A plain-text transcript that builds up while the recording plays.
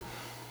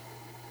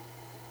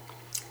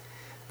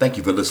Thank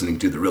you for listening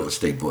to the Real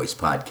Estate Voice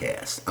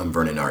podcast. I'm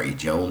Vernon R.E.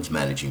 Jones,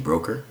 managing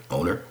broker,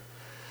 owner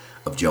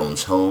of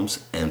Jones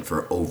Homes, and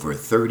for over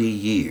 30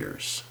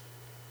 years,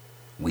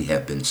 we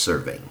have been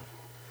serving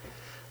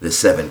the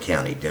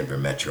 7-county Denver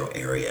metro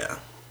area.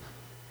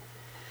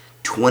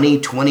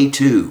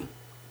 2022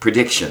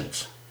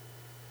 predictions.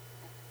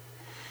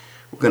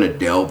 We're going to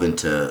delve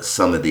into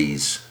some of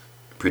these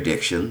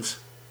predictions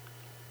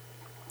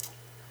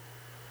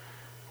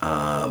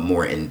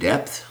more in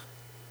depth.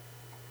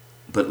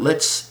 But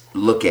let's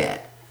look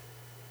at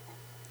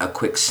a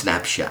quick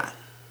snapshot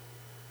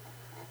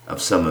of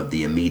some of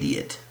the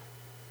immediate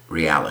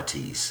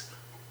realities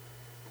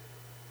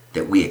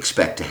that we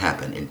expect to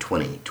happen in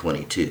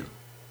 2022.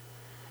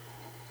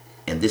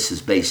 And this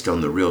is based on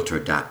the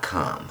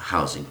Realtor.com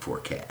housing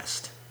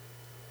forecast.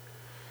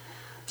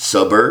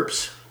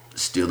 Suburbs,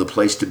 still the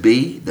place to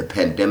be. The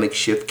pandemic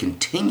shift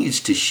continues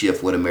to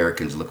shift what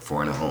Americans look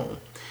for in a home.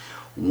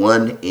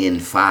 1 in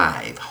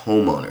 5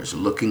 homeowners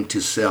looking to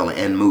sell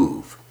and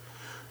move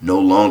no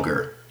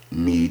longer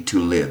need to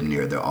live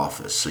near their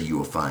office. So you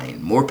will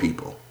find more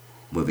people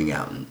moving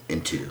out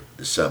into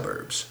the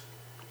suburbs.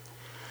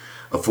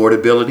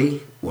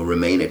 Affordability will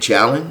remain a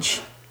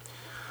challenge.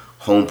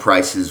 Home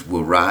prices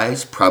will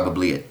rise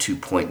probably at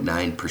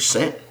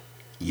 2.9%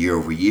 year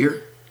over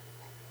year.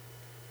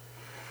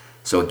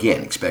 So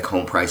again, expect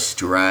home prices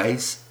to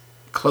rise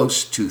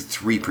close to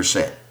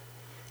 3%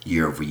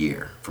 year over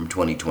year from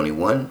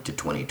 2021 to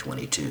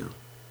 2022.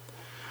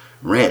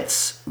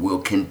 Rents will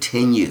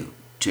continue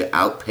to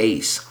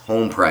outpace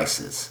home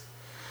prices.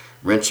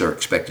 Rents are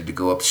expected to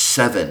go up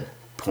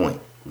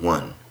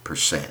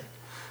 7.1%.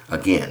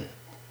 Again,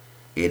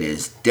 it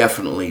is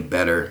definitely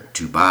better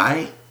to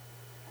buy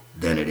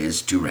than it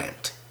is to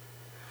rent.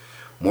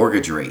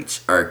 Mortgage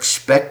rates are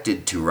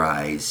expected to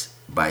rise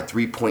by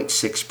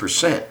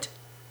 3.6%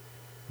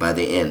 by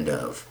the end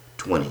of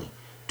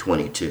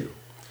 2022.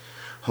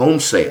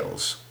 Home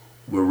sales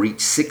will reach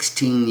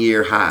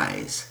 16-year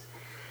highs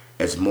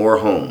as more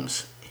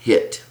homes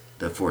hit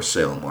the for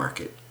sale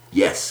market.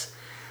 Yes,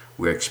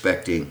 we're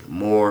expecting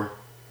more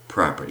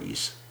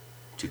properties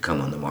to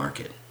come on the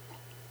market.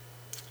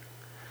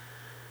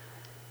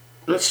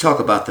 Let's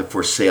talk about the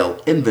for sale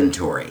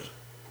inventory.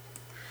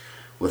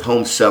 With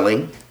homes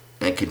selling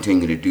and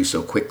continue to do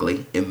so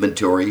quickly,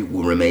 inventory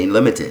will remain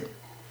limited.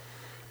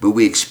 But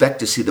we expect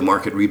to see the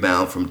market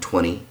rebound from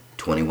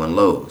 2021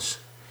 lows.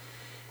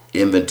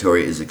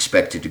 Inventory is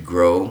expected to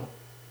grow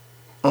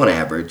on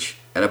average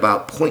at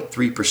about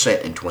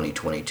 0.3% in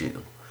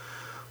 2022.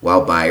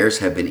 While buyers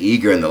have been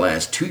eager in the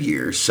last 2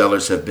 years,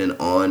 sellers have been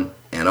on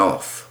and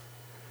off,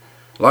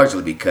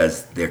 largely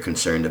because they're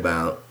concerned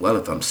about, well,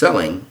 if I'm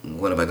selling,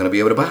 what am I going to be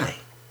able to buy?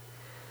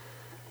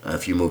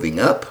 If you're moving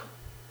up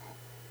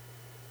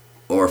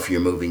or if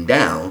you're moving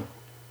down,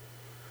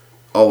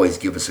 always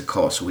give us a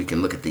call so we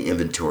can look at the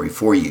inventory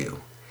for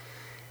you.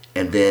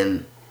 And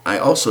then I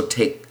also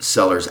take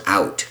sellers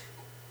out,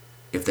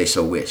 if they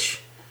so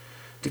wish,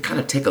 to kind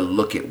of take a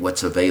look at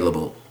what's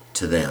available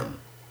to them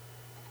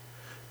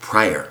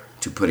prior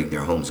to putting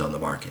their homes on the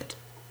market.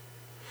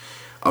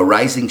 A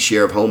rising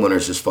share of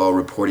homeowners this fall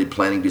reported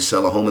planning to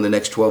sell a home in the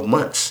next 12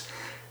 months.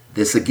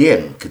 This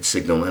again could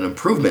signal an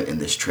improvement in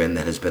this trend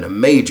that has been a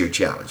major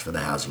challenge for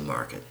the housing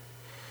market.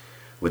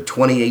 With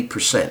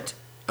 28%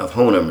 of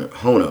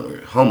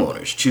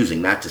homeowners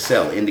choosing not to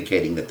sell,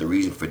 indicating that the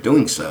reason for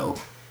doing so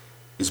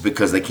is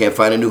because they can't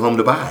find a new home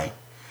to buy.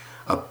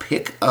 A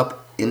pickup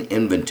in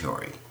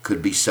inventory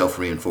could be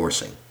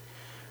self-reinforcing,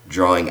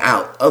 drawing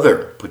out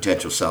other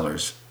potential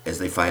sellers as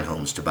they find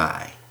homes to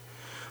buy.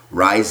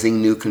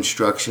 Rising new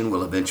construction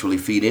will eventually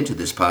feed into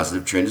this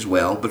positive trend as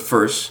well, but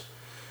first,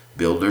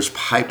 builders'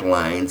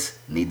 pipelines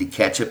need to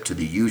catch up to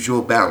the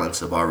usual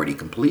balance of already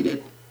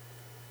completed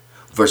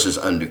versus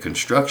under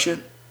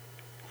construction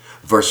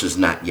versus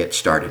not yet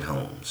started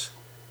homes.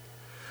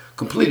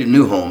 Completed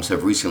new homes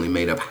have recently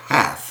made up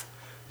half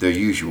their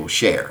usual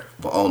share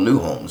of all new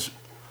homes,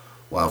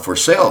 while for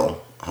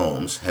sale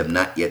homes have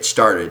not yet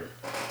started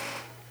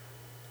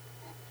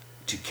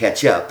to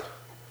catch up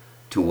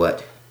to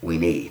what we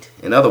need.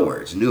 In other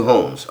words, new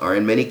homes are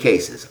in many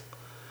cases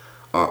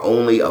are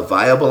only a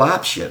viable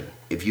option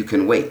if you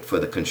can wait for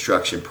the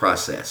construction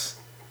process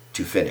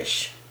to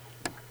finish.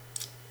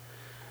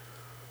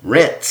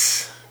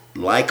 Rents,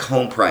 like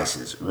home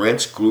prices,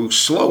 rents grew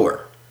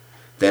slower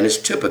than is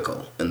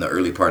typical in the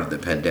early part of the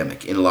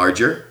pandemic. In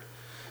larger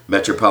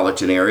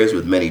metropolitan areas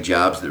with many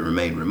jobs that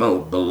remain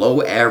remote,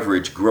 below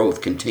average growth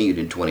continued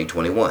in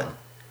 2021.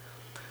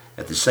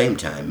 At the same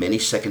time, many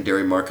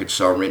secondary markets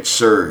saw rent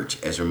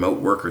surge as remote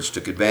workers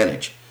took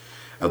advantage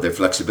of their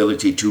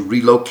flexibility to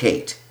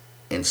relocate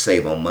and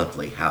save on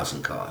monthly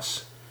housing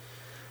costs.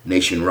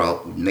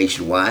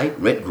 Nationwide,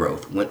 rent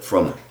growth went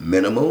from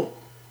minimal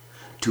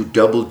to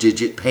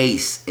double-digit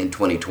pace in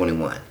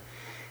 2021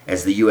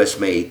 as the U.S.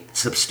 made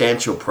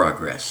substantial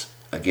progress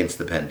against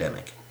the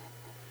pandemic.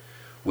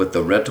 With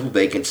the rental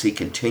vacancy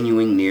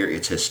continuing near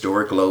its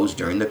historic lows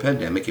during the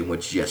pandemic, in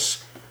which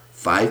just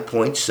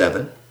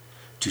 5.7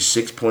 to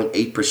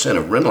 6.8%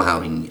 of rental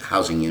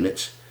housing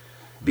units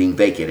being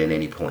vacant at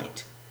any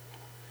point.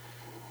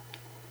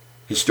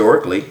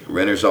 Historically,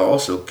 renters are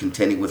also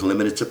contending with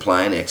limited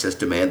supply and excess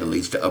demand that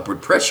leads to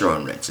upward pressure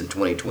on rents. In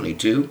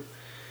 2022,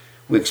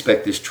 we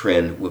expect this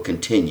trend will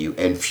continue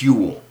and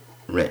fuel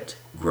rent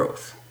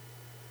growth.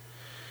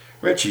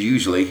 Rents are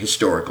usually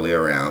historically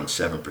around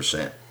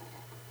 7%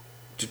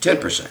 to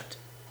 10%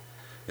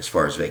 as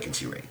far as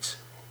vacancy rates.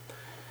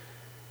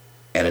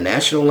 At a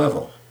national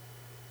level,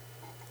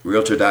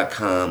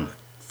 Realtor.com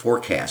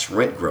forecasts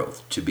rent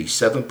growth to be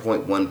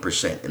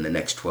 7.1% in the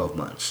next 12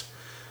 months,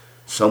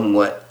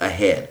 somewhat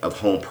ahead of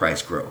home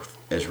price growth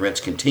as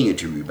rents continue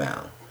to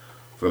rebound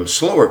from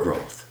slower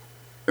growth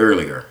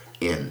earlier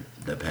in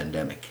the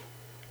pandemic.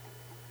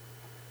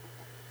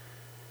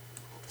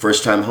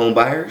 First-time home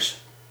buyers?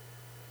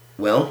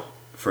 Well,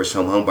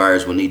 first-time home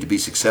buyers will need to be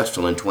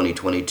successful in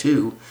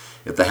 2022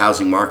 if the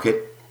housing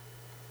market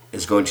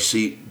is going to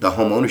see the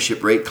home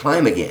ownership rate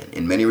climb again.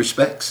 In many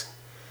respects,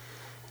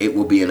 it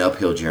will be an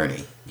uphill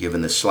journey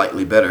given the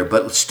slightly better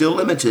but still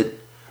limited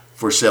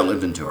for sale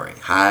inventory,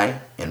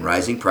 high and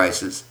rising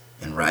prices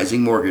and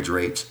rising mortgage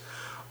rates,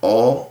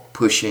 all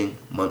pushing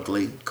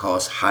monthly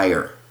costs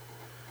higher.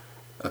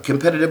 A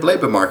competitive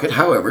labor market,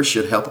 however,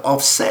 should help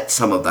offset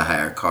some of the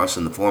higher costs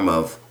in the form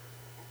of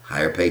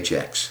higher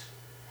paychecks.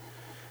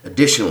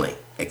 Additionally,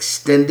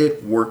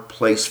 extended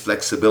workplace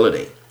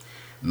flexibility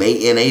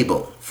may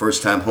enable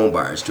first-time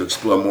homebuyers to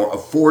explore more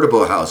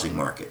affordable housing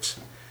markets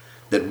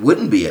that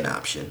wouldn't be an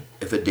option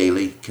if a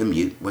daily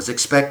commute was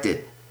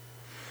expected.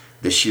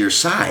 The sheer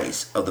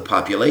size of the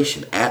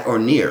population at or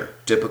near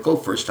typical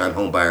first-time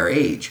homebuyer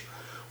age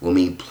will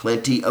mean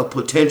plenty of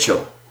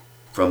potential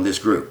from this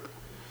group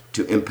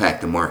to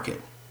impact the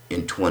market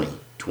in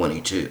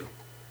 2022.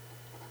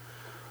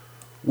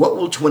 What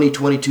will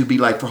 2022 be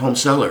like for home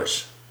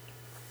sellers?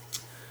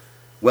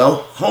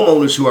 Well,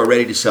 homeowners who are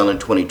ready to sell in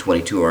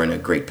 2022 are in a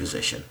great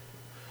position.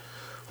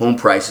 Home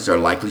prices are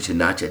likely to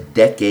notch a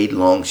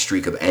decade-long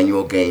streak of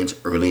annual gains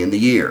early in the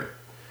year,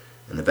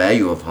 and the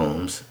value of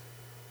homes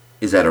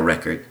is at a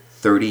record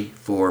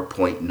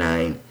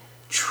 $34.9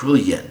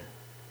 trillion.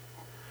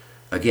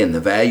 Again, the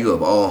value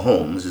of all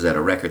homes is at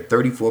a record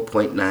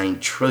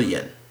 $34.9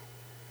 trillion,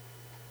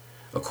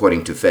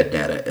 according to Fed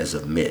data as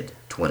of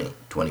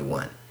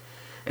mid-2021,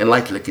 and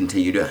likely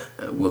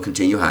will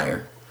continue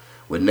higher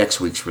with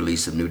next week's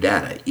release of new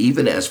data,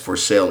 even as for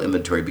sale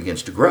inventory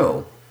begins to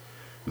grow,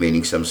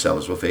 meaning some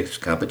sellers will face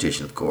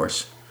competition, of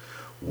course.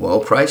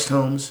 Well-priced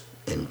homes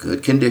in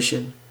good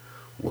condition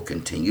will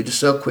continue to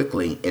sell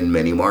quickly in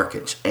many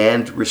markets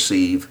and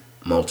receive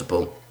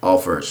multiple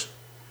offers.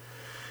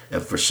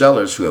 And for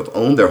sellers who have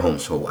owned their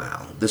homes for a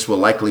while, this will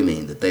likely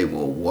mean that they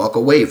will walk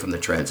away from the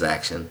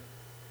transaction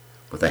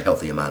with a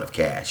healthy amount of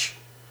cash.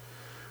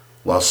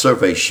 While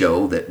surveys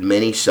show that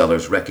many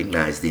sellers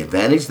recognize the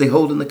advantage they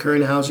hold in the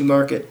current housing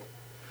market,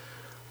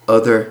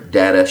 other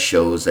data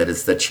shows that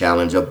it's the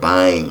challenge of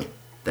buying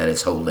that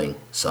is holding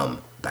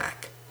some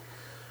back.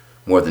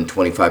 More than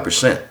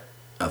 25%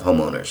 of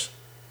homeowners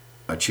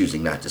are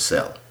choosing not to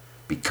sell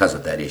because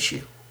of that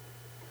issue.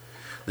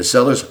 The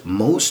sellers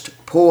most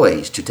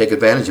poised to take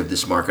advantage of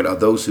this market are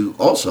those who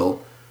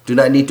also do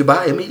not need to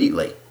buy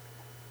immediately.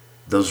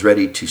 Those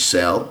ready to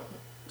sell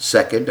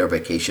second or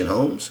vacation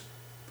homes,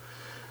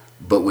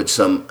 but with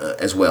some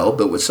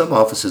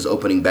offices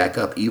opening back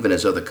up even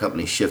as other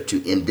companies shift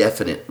to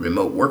indefinite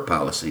remote work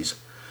policies,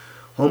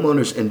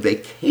 homeowners in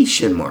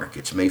vacation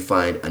markets may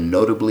find a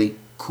notably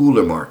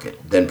cooler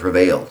market than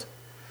prevailed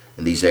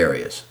in these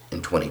areas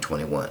in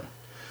 2021,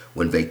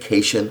 when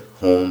vacation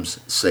homes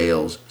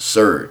sales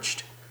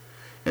surged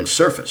and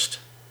surfaced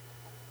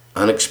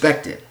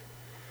unexpected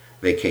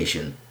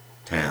vacation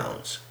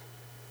towns.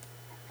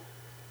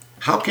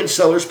 How can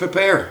sellers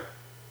prepare?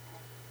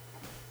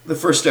 The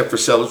first step for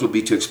sellers will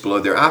be to explore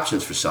their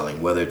options for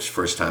selling, whether it's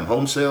first-time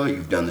home sale,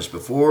 you've done this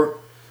before,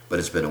 but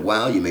it's been a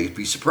while, you may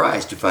be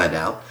surprised to find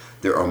out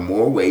there are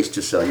more ways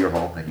to sell your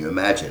home than you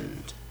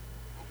imagined.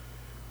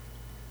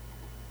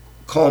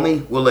 Call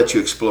me, we'll let you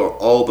explore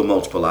all the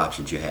multiple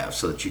options you have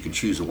so that you can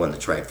choose the one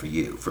that's right for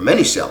you. For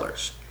many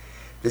sellers,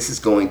 this is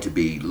going to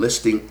be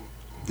listing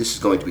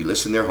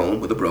their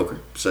home with a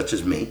broker, such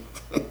as me,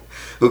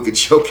 who can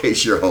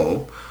showcase your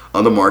home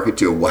on the market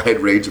to a wide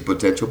range of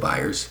potential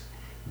buyers,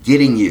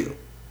 getting you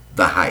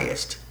the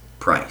highest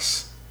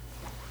price.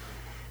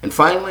 And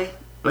finally,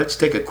 let's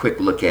take a quick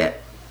look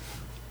at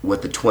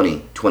what the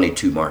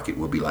 2022 market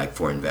will be like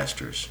for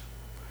investors.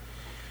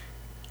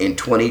 In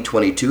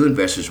 2022,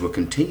 investors will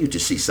continue to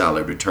see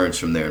solid returns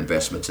from their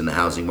investments in the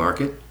housing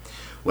market.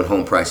 When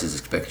home prices are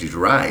expected to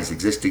rise,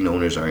 existing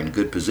owners are in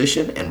good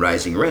position and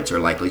rising rents are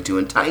likely to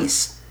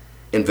entice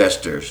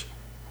investor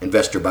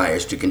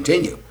buyers to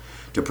continue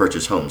to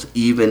purchase homes,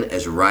 even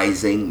as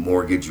rising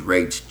mortgage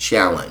rates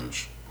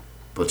challenge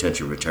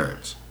potential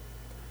returns.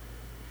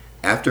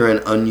 After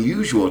an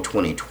unusual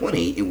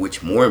 2020 in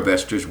which more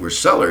investors were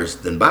sellers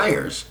than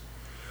buyers,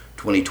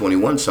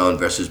 2021 saw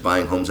investors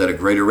buying homes at a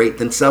greater rate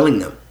than selling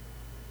them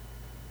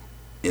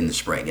in the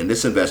spring, and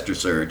this investor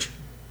surge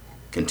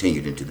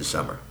continued into the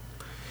summer.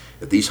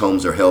 If these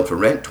homes are held for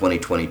rent,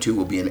 2022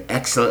 will be an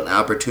excellent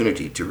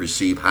opportunity to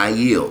receive high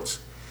yields,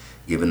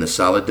 given the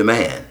solid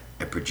demand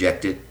and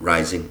projected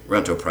rising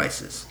rental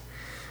prices.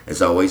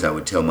 As always, I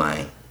would tell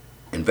my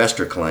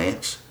investor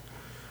clients,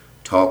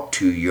 talk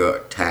to your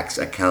tax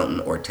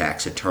accountant or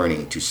tax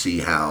attorney to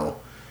see how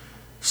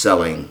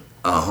selling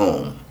a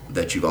home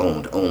that you've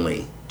owned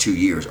only 2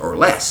 years or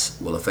less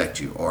will affect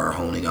you, or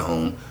owning a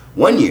home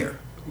 1 year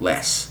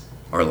less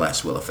or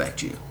less will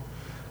affect you,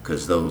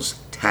 because those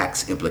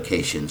tax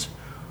implications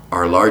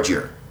are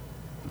larger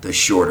the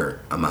shorter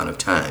amount of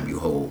time you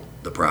hold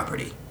the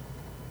property.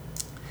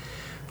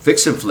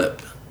 Fix and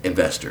flip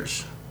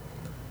investors.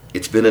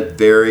 It's been a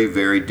very,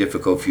 very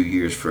difficult few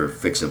years for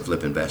fix and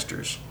flip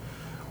investors.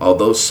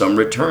 Although some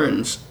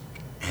returns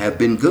have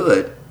been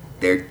good,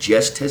 there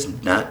just has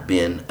not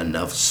been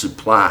enough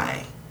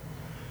supply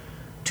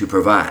to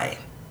provide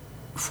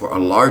for a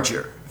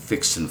larger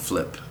fix and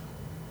flip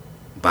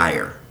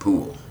buyer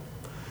pool.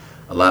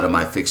 A lot of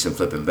my fix and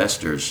flip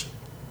investors,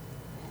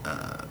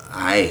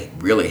 I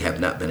really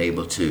have not been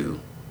able to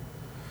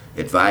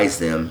advise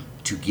them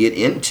to get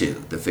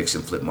into the fix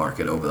and flip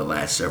market over the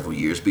last several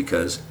years,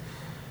 because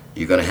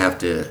you're going to have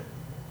to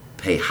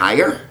pay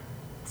higher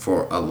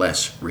for a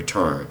less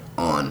return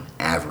on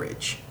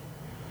average.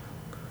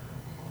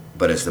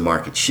 But as the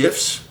market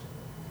shifts,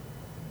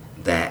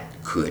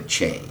 that could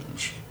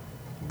change.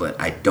 But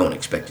I don't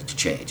expect it to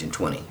change in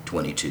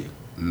 2022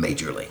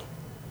 majorly.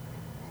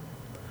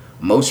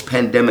 Most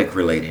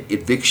pandemic-related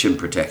eviction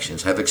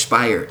protections have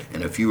expired,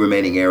 and a few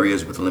remaining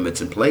areas with limits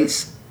in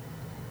place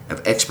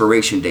have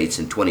expiration dates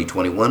in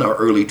 2021 or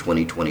early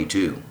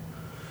 2022.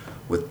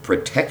 With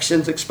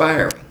protections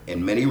expiring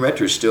and many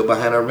renters still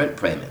behind on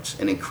rent payments,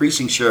 an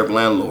increasing share of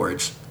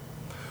landlords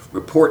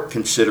report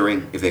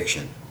considering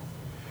eviction.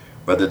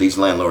 Whether these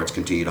landlords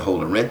continue to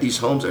hold and rent these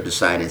homes or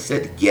decide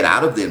instead to get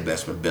out of the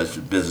investment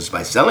business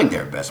by selling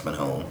their investment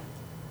home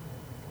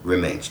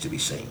remains to be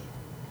seen.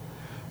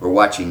 We're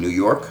watching New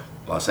York,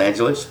 Los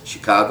Angeles,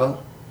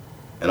 Chicago,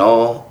 and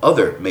all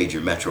other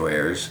major metro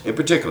areas in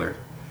particular,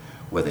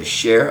 where the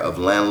share of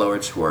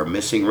landlords who are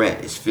missing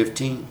rent is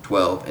 15,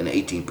 12, and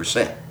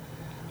 18%,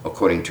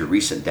 according to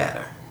recent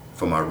data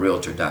from our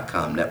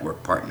Realtor.com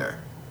network partner,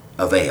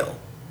 Avail,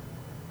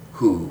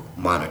 who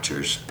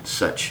monitors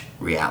such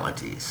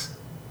realities.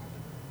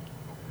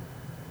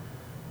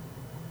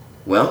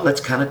 Well, let's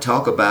kind of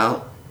talk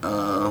about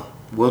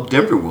where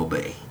Denver will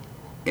be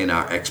in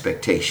our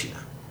expectation.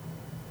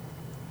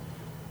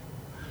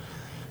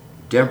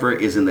 Denver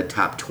is in the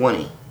top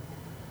 20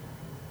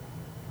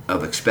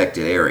 of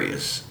expected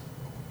areas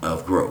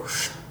of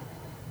growth.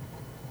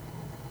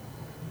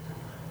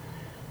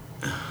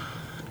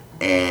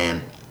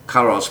 And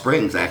Colorado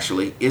Springs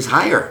actually is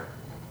higher.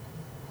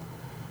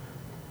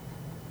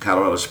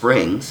 Colorado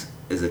Springs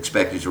is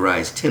expected to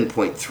rise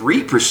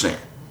 10.3%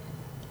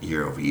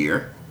 year over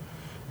year.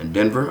 And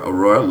Denver,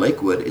 Aurora,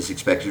 Lakewood is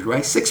expected to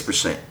rise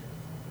 6%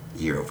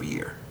 year over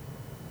year.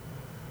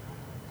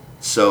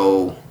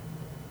 So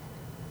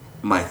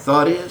my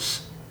thought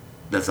is,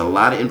 that's a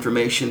lot of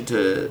information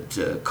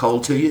to call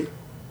to you.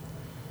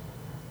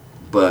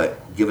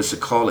 But give us a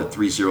call at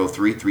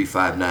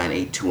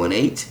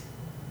 303-359-8218,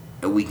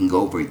 and we can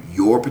go over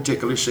your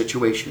particular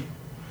situation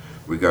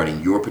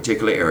regarding your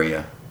particular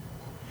area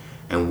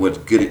and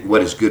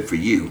what is good for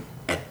you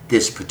at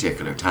this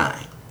particular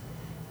time,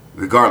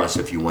 regardless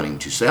if you're wanting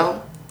to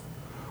sell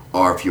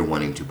or if you're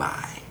wanting to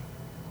buy.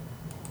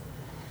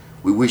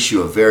 We wish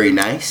you a very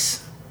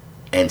nice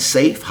and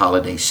safe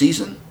holiday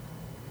season.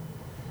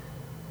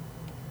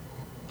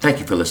 Thank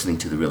you for listening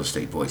to the Real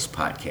Estate Voice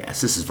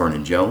podcast. This is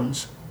Vernon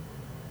Jones.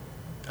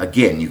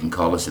 Again, you can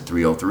call us at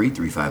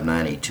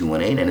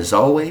 303-359-8218. And as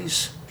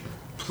always,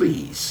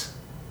 please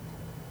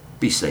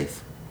be safe.